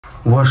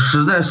我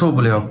实在受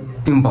不了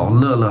冰宝、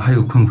乐乐还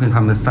有坤坤他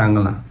们3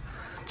个了。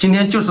今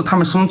天就是他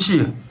们生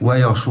气，我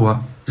也要说，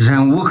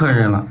忍无可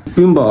忍了。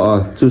冰宝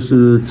啊，就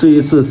是这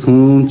一次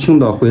从青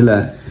岛回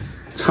来，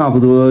差不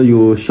多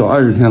有小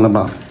20天了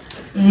吧？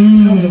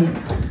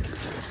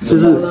就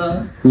是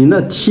你那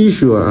T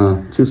恤啊，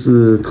就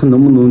是他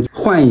能不能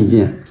换一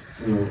件？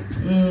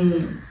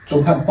都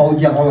快包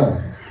浆了。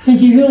天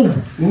气热了，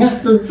你看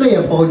这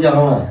也包浆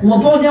了。我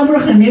包浆不是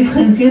很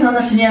平常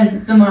的时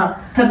间对吗？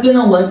他跟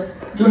着我，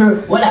就是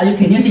我俩就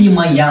肯定是一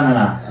模一样的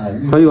了。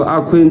还有阿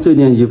坤这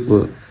件衣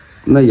服，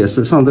那也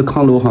是上次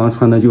康楼好像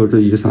穿的就是这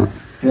衣裳，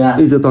对啊，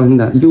一直到现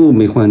在又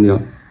没换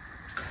掉。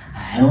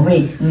哎呦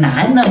喂，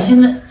男的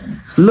现在。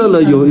乐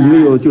乐有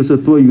没有就是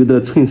多余的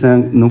衬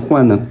衫能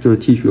换呢？就是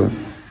T 恤。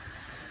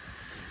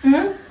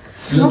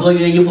有多余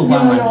的衣服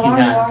换吗？ T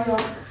衫。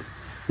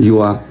有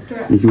啊。对。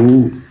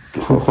有，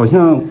好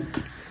像。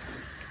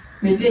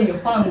没见你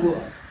换过。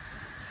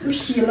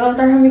洗了，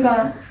但是还没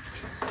干。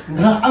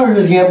你看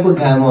20天不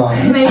干吗？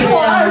没有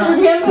20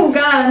天不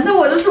干，那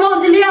我就是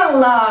忘记晾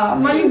了，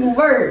妈一股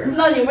味儿。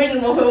那你为什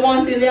么会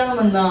忘记晾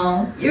了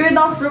呢？因为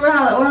当时我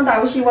想打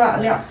游戏，我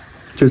懒晾。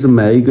就是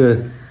买一个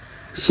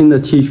新的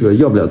T 恤，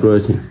要不了多少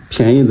钱，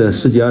便宜的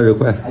10几20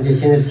块，而且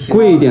现在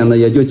贵一点的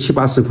也就7、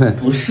80块。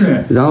不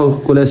是。然后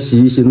过来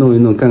洗一洗，弄一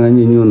弄，干干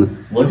净净的。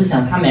我是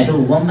想他买之后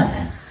我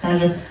买，但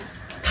是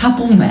他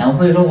不买，我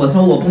会说我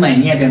说我不买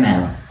你也别买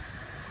了，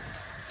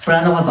不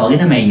然的话早给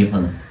他买衣服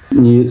了。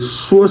你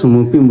说什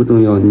么并不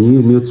重要，你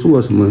有没有做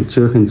什么其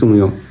实很重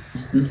要。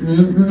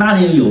那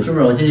里有是不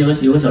是？我记得有个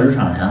小市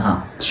场的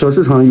哈。小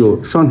市场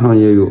有，商场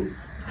也有。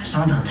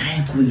商场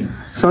太贵了。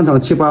商场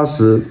7、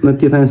80，那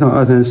地摊上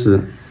20、30。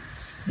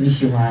你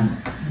喜欢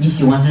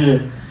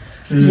是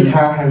地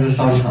摊还是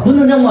商场？不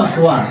能这么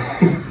说。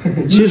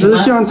其实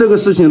像这个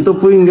事情都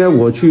不应该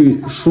我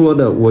去说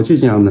的，我去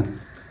讲的。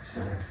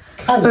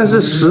但是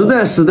实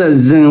在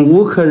忍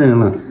无可忍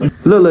了。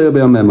乐乐要不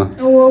要买嘛？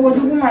我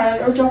就不买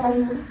了，要交房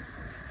租。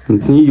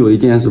你有一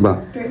件是吧？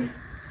对。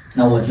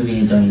那我就给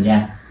你整一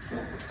件，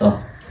走。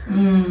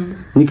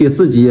你给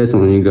自己也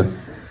整一个。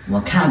我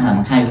看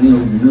有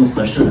没有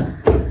合适的。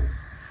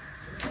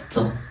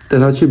走。带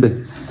他去呗。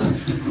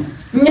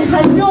你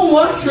还叫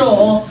我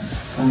手？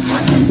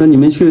那你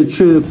们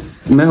去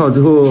买好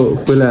之后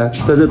回来，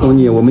在这等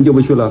你，我们就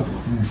不去了。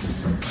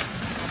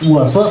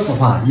我说实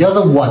话，要是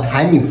我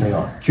谈女朋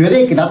友，绝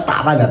对给她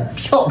打扮的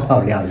漂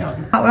漂亮亮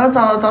的。我要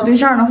找对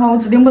象的话，我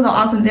指定不找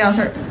阿坤这样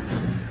事儿。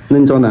那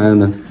你找哪样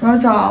的？我要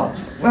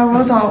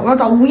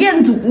找吴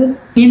彦祖。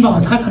冰宝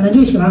他可能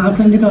就喜欢阿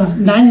坤这个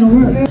男人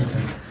味儿。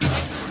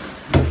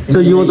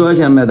这衣服多少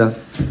钱买的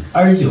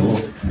？29。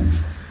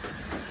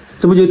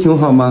这不就挺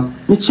好吗？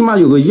你起码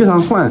有个衣裳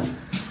换。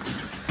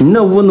你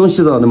那屋能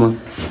洗澡的吗？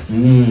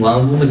我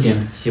屋不行，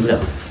洗不了。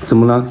怎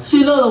么了？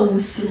去乐乐屋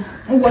洗，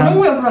我那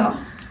屋也不能。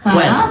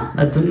坏了，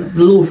那都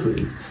漏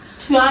水。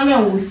去安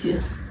面屋洗。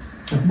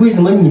为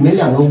什么你们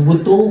2个屋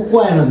都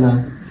坏了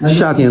呢？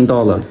夏天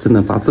到了，真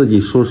的把自己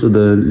收拾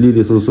的利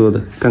利索索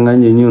的，干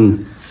干净净的。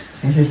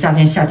但是夏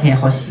天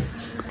好洗。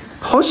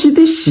好洗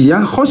得洗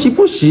呀，好洗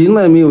不洗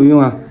那也没有用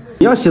啊。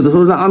你要洗的时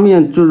候让阿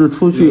面就是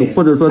出去，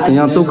或者说怎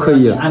样都可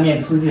以。阿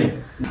面出去，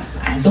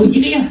都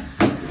一个样。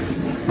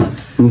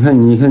你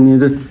看你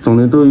这整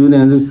的都有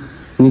点这，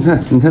你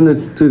看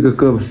这个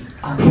胳膊，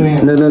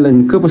来，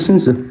你胳膊伸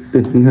直，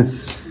对，你看。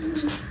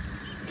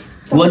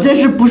我这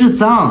是不是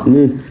脏？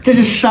这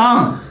是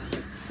伤。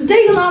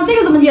这个呢？这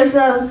个怎么解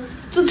释？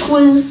这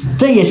春。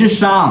这也是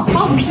伤。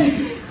放屁。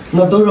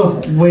那都是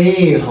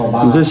灰，好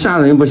吧？你说吓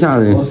人不吓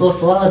人？我说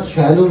实话，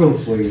全都是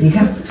灰。你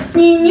看，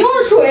你用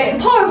水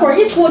泡一会儿，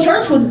一搓全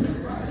是春。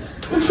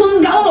那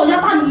春赶我老家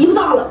大泥巴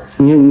大了。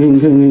你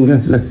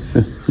看，来，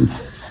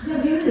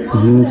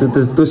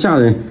这都吓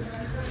人。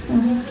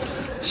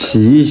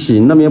洗一洗，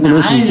那边不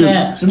能洗，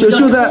就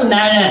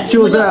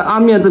在阿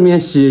面这边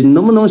洗，你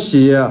能不能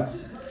洗？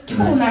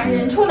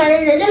臭男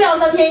人，人家2、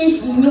3天一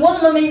洗，我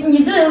怎么没？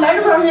你这来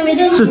这么长时间没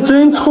见过？是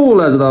真臭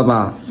了，知道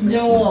吧？你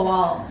见过我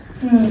吧？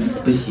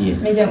不洗，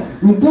没见过。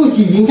你不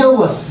洗影响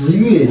我食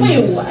欲。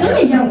废物，真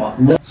没见过。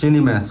兄弟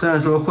们，虽然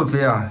说会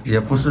飞啊，也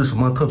不是什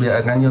么特别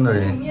爱干净的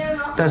人，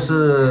但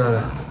是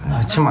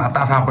起码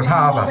大差不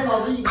差吧。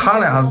他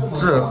俩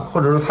这或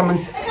者说他们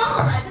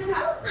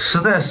实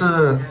在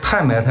是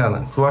太埋汰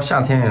了，主要夏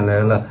天也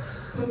来了，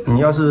你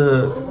要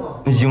是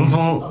迎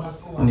风，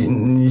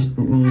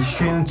你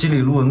熏几里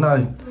路，那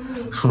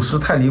属实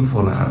太离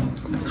谱了。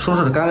收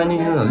拾的干干净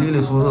净的、利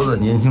利索索的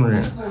年轻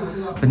人。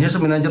本期视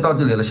频呢就到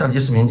这里了，下期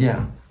视频见，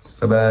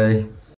拜拜。